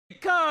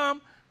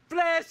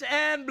flesh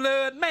and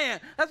blood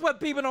man. That's what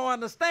people don't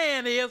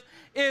understand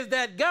is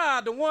that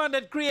God, the one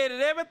that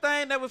created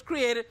everything that was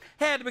created,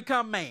 had to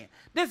become man.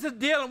 This is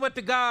dealing with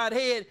the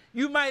Godhead.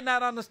 You might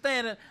not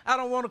understand it. I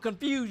don't want to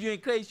confuse you in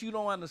case you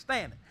don't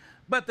understand it.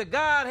 But the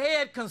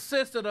Godhead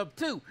consisted of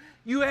two.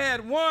 You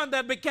had one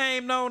that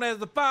became known as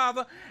the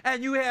Father,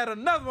 and you had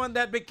another one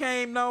that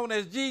became known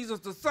as Jesus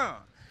the Son.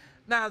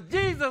 Now,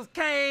 Jesus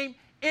came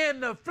in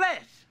the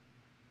flesh,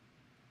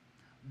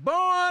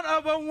 born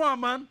of a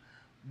woman,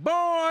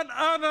 born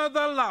under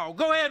the law.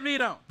 Go ahead,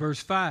 read on.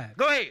 Verse 5.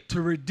 Go ahead.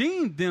 To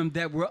redeem them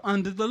that were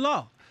under the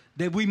law,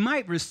 that we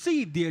might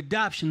receive the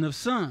adoption of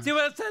sons. See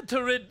what it said?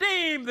 To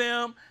redeem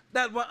them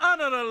that were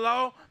under the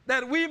law,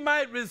 that we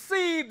might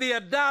receive the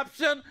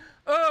adoption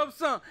of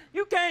sons.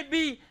 You can't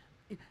be,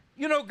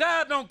 you know,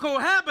 God don't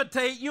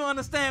cohabitate, you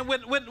understand,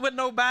 with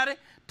nobody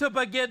to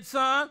beget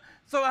sons.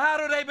 So how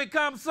do they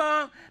become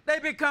sons? They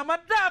become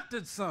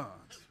adopted sons.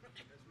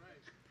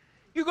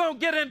 You're going to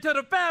get into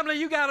the family,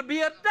 you got to be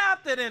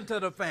adopted into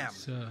the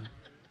family.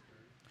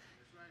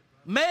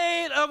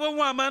 Made of a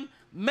woman,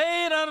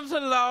 made under the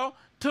law,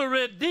 to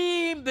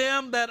redeem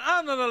them that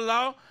under the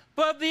law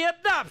for the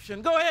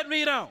adoption. Go ahead,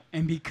 read on.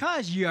 And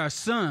because ye are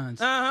sons,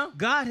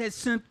 God has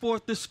sent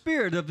forth the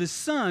Spirit of His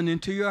Son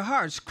into your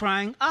hearts,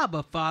 crying,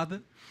 Abba,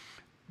 Father.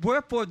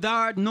 Wherefore thou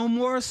art no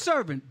more a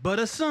servant, but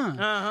a son.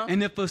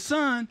 And if a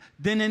son,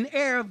 then an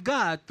heir of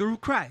God through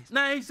Christ.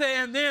 Now he's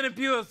saying, then if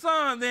you're a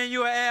son, then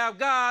you're an heir of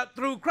God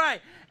through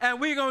Christ. And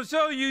we're going to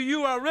show you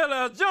you are really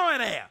a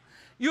joint heir.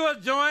 You're a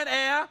joint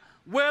heir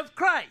with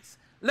Christ.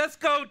 Let's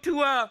go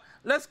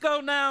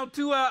now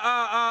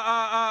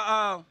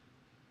to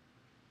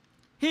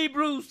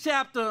Hebrews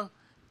chapter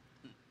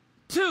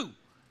 2.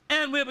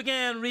 And we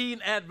began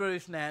reading at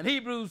verse 9.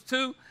 Hebrews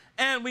 2,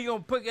 and we're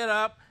going to pick it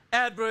up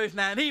at verse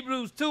 9.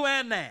 Hebrews 2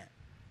 and 9.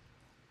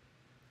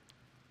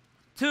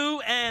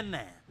 2 and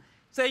 9.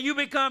 Say you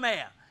become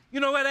heir.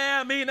 You know what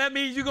heir means? That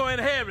means you're going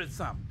to inherit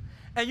something.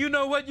 And you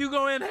know what you're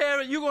going to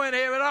inherit? You're going to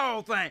inherit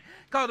all things.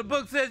 Because the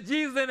book says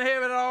Jesus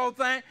inherited all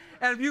things.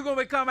 And if you're going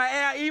to become an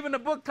heir, even the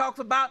book talks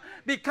about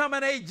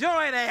becoming a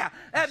joint heir.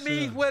 That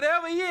means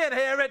whatever he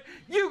inherited,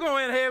 you're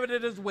going to inherit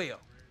it as well.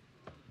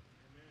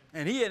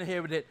 And he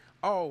inherited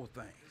all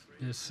things.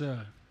 Yes,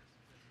 sir.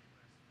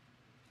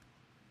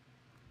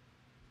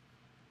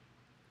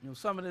 You know,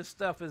 some of this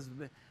stuff is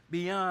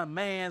beyond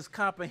man's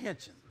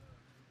comprehension.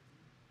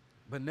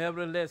 But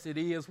nevertheless, it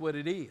is what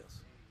it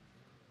is.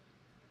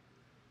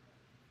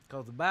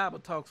 Because the Bible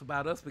talks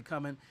about us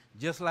becoming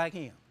just like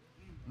him.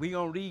 We're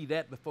going to read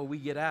that before we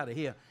get out of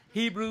here.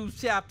 Hebrews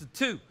chapter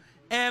 2.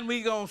 And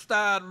we're going to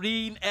start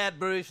reading at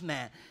verse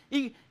 9.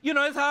 You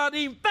know, it's hard to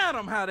even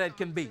fathom how that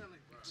can be.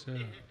 Sure.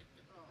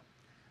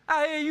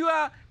 I hear you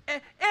out.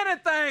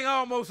 Anything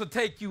almost will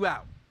take you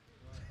out.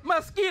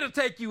 Mosquito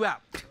take you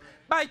out.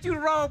 Bite you the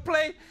wrong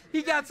place.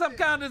 He got some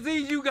kind of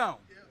disease, you gone.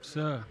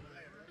 Sir.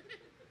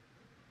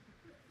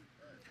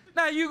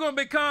 Now you're going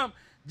to become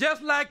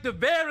just like the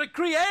very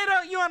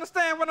creator. You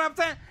understand what I'm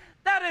saying?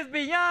 That is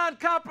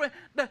beyond comprehension.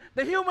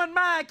 The human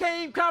mind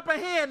can't even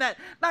comprehend that.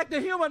 Like the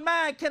human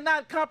mind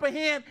cannot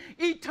comprehend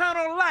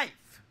eternal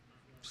life.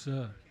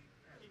 Sir.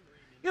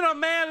 You know,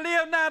 man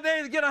live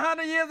nowadays, get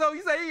 100 years old.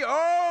 You say, he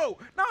old.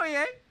 No, he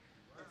ain't.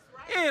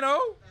 He ain't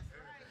old.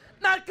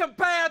 Not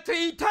compared to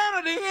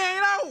eternity, he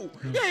ain't old.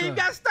 He ain't even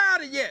got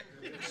started yet.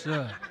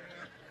 Sir.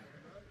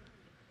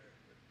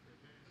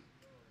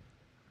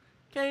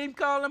 Can't even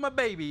call him a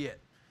baby yet.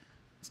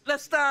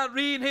 Let's start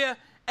reading here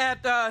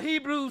at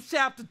Hebrews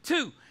chapter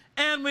 2.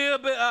 And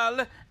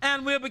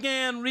we'll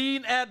begin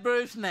reading at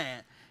verse 9.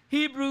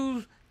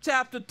 Hebrews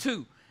chapter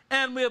 2.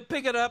 And we'll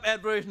pick it up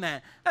at verse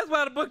 9. That's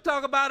why the book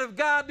talks about if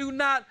God do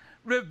not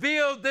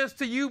reveal this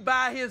to you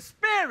by his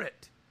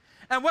Spirit.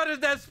 And what is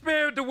that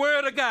Spirit? The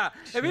Word of God.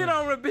 Sure. If he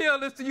don't reveal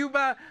this to you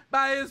by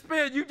his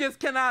Spirit, you just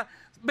cannot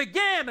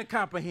begin to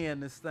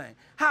comprehend this thing.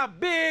 How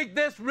big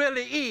this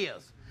really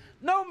is.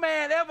 No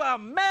man ever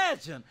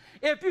imagined,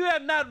 if you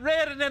have not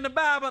read it in the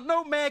Bible,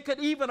 no man could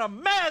even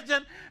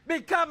imagine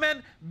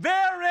becoming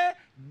very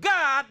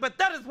God. But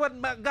that is what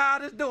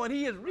God is doing.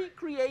 He is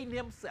recreating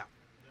himself.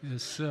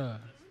 Yes, sir.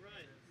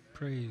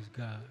 Praise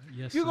God.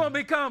 Yes, You're going to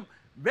become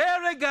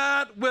very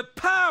God with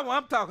power.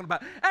 I'm talking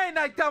about. I ain't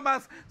like talking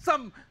about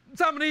some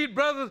of these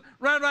brothers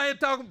running around here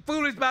talking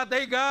foolish about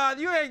they God.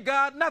 You ain't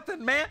God,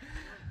 nothing, man.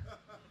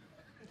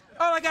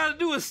 All I got to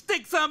do is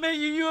stick something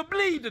in you, you'll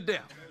bleed to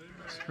death.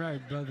 That's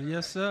right, brother.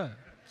 Yes, sir.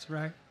 That's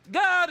right.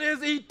 God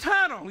is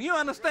eternal. You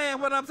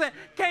understand what I'm saying?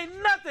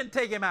 Can't nothing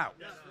take him out.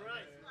 That's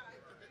right.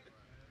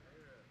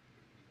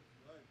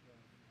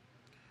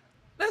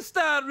 Let's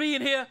start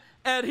reading here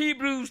at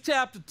Hebrews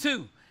chapter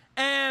 2.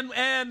 And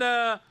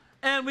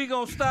we're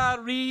going to start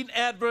reading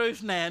at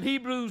verse 9.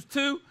 Hebrews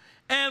 2,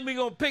 and we're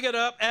going to pick it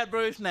up at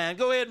verse 9.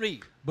 Go ahead and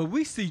read. But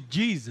we see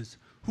Jesus,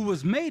 who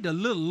was made a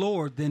little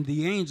lower than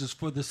the angels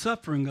for the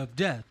suffering of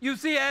death. You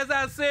see, as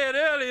I said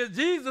earlier,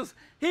 Jesus,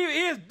 he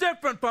is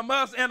different from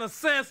us in a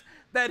sense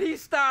that he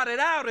started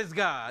out as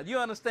God. You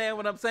understand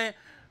what I'm saying?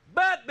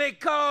 But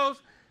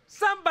because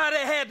Somebody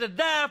had to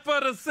die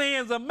for the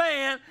sins of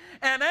man,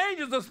 and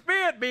angels are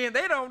spirit beings.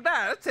 They don't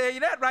die. I'll tell you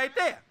that right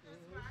there.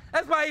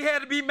 That's why he had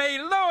to be made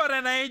lower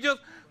than angels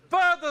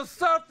for the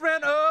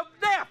suffering of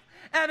death.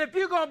 And if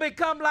you're going to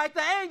become like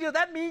the angels,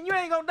 that means you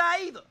ain't going to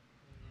die either.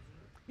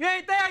 You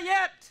ain't there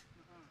yet.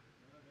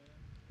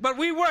 But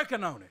we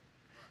working on it.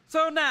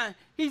 So now,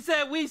 he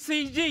said we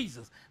see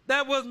Jesus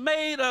that was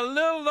made a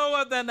little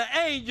lower than the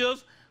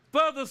angels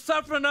for the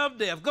suffering of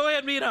death. Go ahead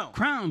and read on.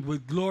 Crowned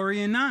with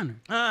glory and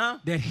honor,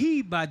 that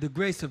he, by the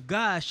grace of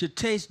God, should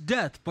taste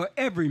death for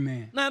every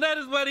man. Now, that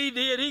is what he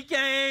did. He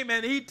came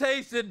and he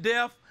tasted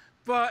death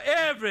for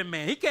every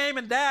man. He came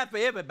and died for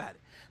everybody.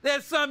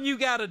 There's something you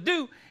got to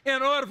do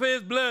in order for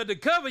his blood to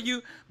cover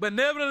you, but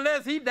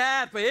nevertheless, he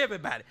died for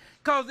everybody.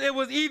 Because it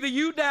was either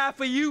you died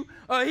for you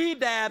or he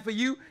died for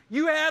you.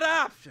 You had an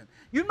option.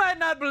 You might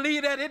not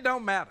believe that. It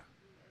don't matter.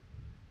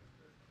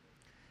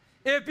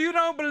 If you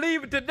don't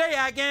believe it today,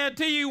 I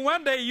guarantee you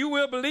one day you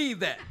will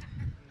believe that.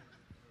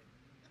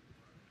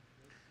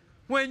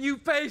 When you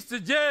face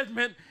the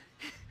judgment,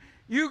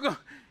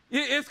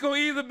 it's going to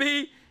either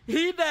be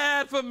he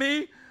died for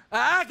me or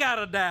I got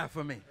to die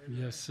for me.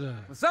 Yes, sir.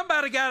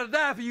 Somebody got to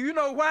die for you. You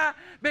know why?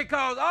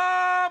 Because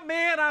all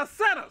men are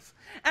sinners,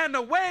 and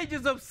the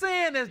wages of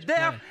sin is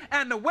death,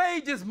 and the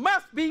wages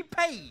must be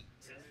paid.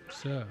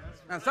 Sir.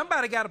 Now,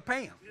 somebody got to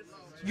pay them.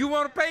 You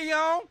want to pay your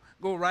own?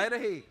 Go right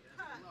ahead.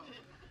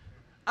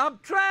 I'm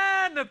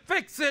trying to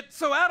fix it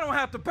so I don't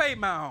have to pay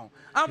my own.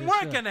 I'm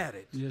working at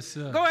it. Yes,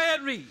 sir. Go ahead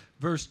and read.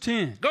 Verse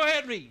 10. Go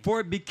ahead and read. For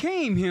it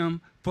became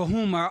him for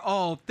whom are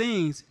all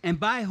things, and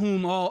by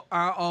whom are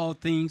all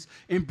things,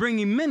 in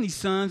bringing many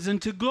sons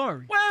into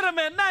glory. Wait a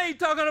minute. Now he's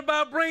talking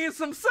about bringing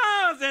some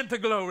sons into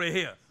glory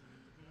here.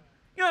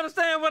 You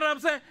understand what I'm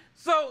saying?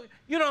 So,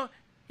 you know,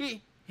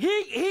 it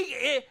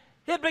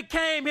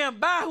became him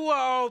by who are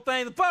all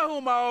things, for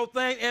whom are all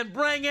things, and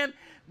bringing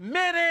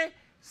many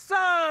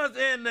sons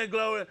in the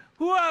glory.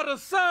 Who are the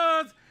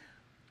sons?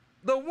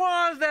 The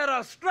ones that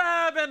are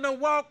striving to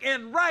walk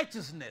in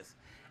righteousness.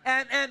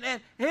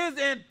 And his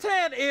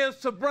intent is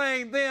to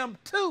bring them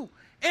too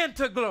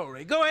into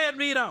glory. Go ahead and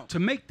read on. To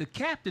make the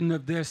captain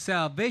of their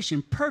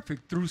salvation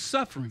perfect through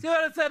suffering. See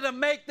what it said? To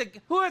make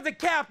who is the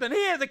captain? He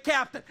is the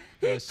captain.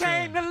 He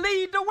came to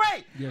lead the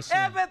way. Yes, sir.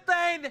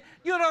 Everything,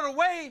 you know, the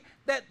way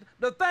that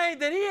the things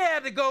that he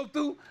had to go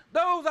through,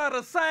 those are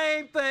the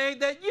same things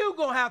that you're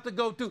going to have to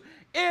go through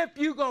if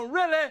you're going to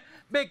really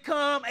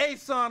become a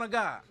son of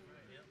God.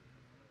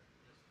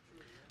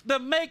 To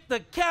make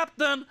the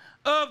captain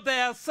of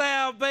their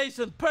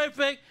salvation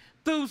perfect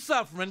through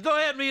suffering. Go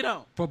ahead and read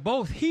on. For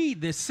both he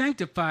that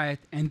sanctifieth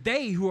and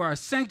they who are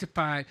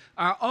sanctified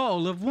are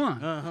all of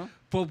one.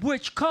 For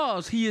which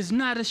cause he is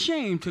not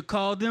ashamed to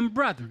call them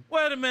brethren.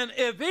 Wait a minute.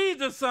 If he's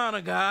the son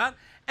of God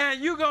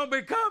and you're going to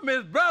become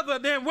his brother,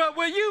 then what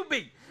will you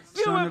be?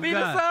 You will be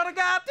the son of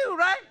God too,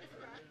 right?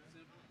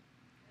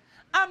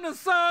 I'm the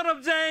son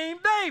of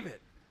James David.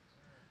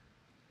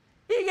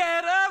 He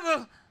had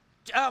other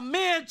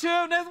men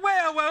children as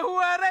well. Well, who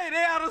are they?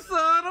 They are the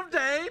son of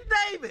James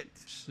David.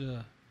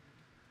 Sure.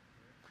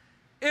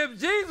 If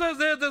Jesus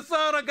is the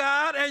son of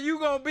God and you're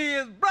going to be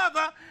his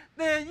brother,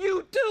 then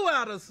you too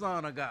are the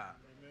son of God.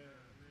 Amen.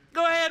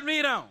 Go ahead and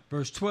read on.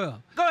 Verse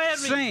 12. Go ahead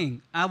and read.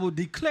 Saying, I will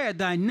declare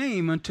thy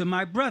name unto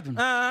my brethren.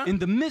 In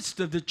the midst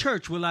of the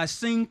church will I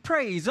sing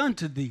praise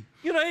unto thee.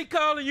 You know, he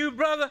calling you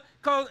brother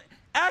because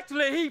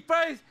actually he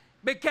first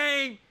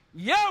became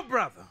your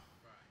brother.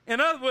 In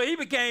other words, he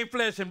became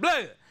flesh and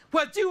blood.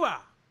 What you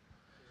are.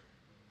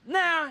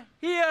 Now,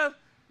 he is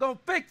going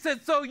to fix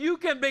it so you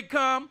can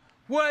become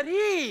what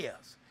he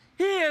is.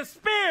 He is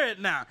spirit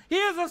now. He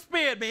is a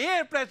spirit being. He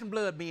ain't flesh and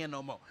blood being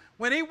no more.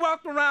 When he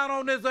walked around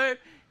on this earth,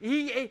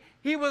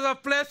 he was a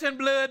flesh and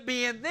blood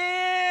being.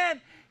 Then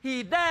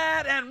he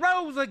died and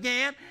rose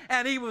again,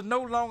 and he was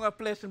no longer a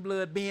flesh and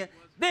blood being.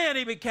 Then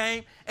he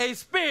became a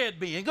spirit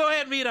being. Go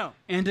ahead and read on.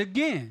 And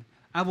again,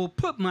 I will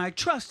put my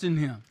trust in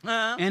him.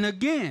 And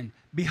again,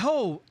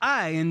 behold,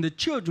 I and the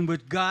children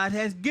which God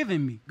has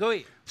given me. Go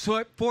ahead.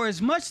 So for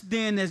as much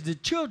then as the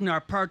children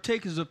are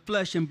partakers of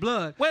flesh and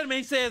blood. Wait a minute,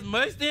 he says,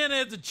 much then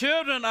as the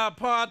children are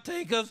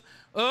partakers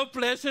of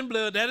flesh and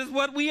blood. That is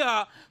what we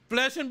are,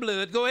 flesh and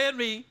blood. Go ahead and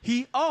read.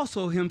 He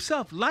also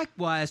himself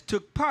likewise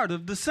took part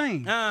of the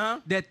same,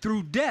 that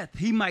through death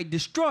he might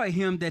destroy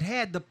him that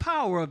had the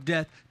power of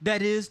death,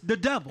 that is, the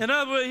devil. In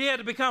other words, he had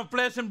to become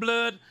flesh and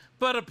blood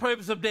for the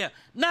purpose of death.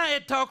 Now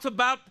it talks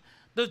about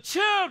the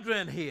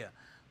children here,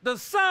 the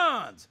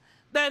sons.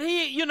 That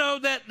he, you know,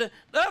 that the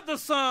other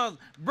sons,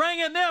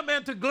 bringing them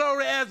into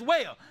glory as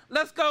well.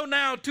 Let's go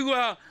now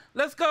to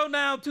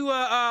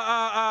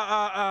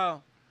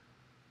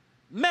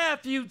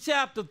Matthew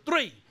chapter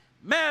 3.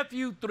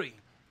 Matthew 3.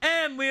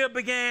 And we'll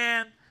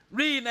begin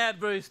reading at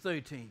verse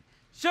 13.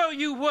 Show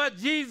you what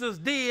Jesus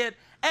did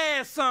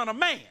as Son of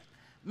Man.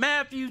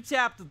 Matthew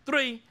chapter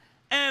 3,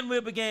 and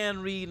we'll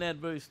begin reading at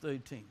verse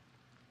 13.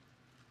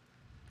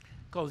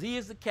 Because he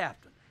is the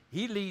captain.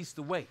 He leads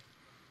the way.